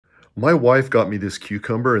My wife got me this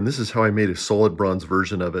cucumber, and this is how I made a solid bronze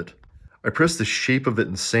version of it. I pressed the shape of it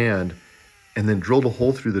in sand, and then drilled a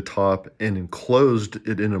hole through the top and enclosed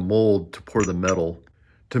it in a mold to pour the metal.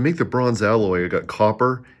 To make the bronze alloy, I got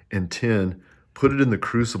copper and tin, put it in the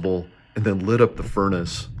crucible, and then lit up the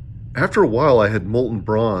furnace. After a while, I had molten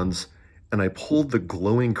bronze, and I pulled the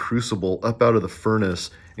glowing crucible up out of the furnace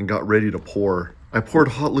and got ready to pour. I poured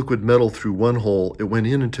hot liquid metal through one hole, it went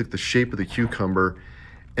in and took the shape of the cucumber,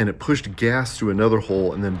 and it pushed gas through another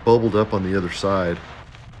hole and then bubbled up on the other side.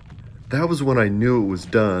 That was when I knew it was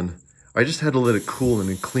done. I just had to let it cool and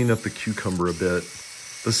then clean up the cucumber a bit.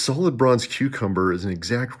 The solid bronze cucumber is an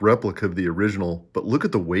exact replica of the original, but look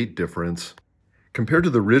at the weight difference. Compared to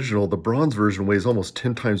the original, the bronze version weighs almost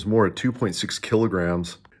 10 times more at 2.6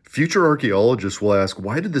 kilograms. Future archaeologists will ask,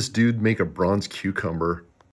 why did this dude make a bronze cucumber?